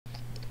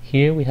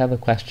Here we have a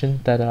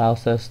question that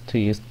allows us to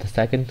use the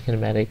second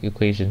kinematic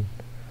equation.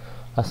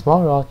 A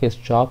small rock is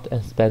dropped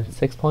and spends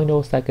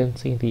 6.0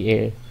 seconds in the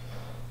air.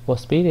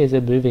 What speed is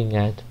it moving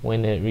at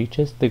when it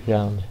reaches the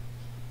ground?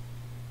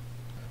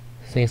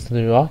 Since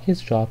the rock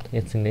is dropped,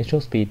 its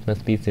initial speed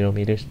must be 0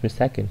 meters per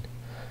second.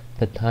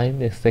 The time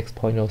is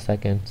 6.0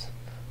 seconds.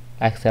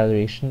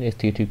 Acceleration is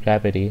due to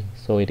gravity,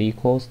 so it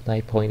equals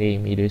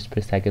 9.8 meters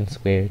per second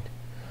squared.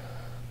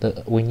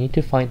 We need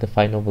to find the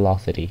final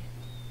velocity.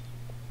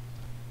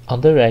 On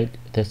the right,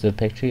 there's a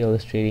picture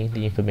illustrating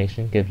the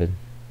information given.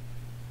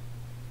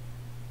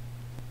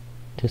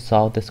 To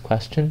solve this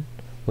question,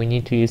 we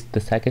need to use the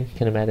second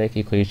kinematic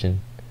equation.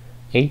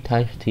 A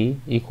times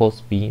t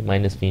equals v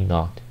minus v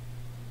naught.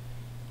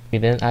 We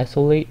then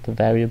isolate the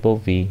variable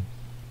v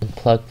and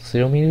plug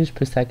 0 meters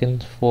per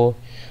second for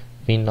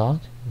v naught,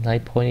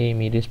 9.8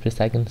 meters per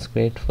second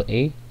squared for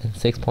a, and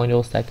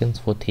 6.0 seconds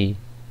for t.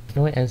 The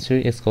final answer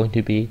is going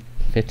to be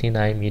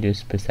 59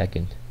 meters per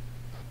second.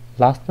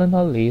 Last but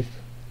not least,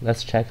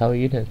 let's check our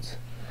units.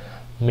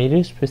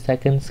 Meters per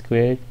second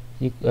squared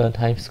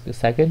times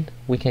second,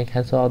 we can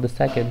cancel out the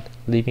second,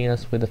 leaving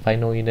us with the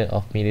final unit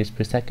of meters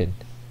per second.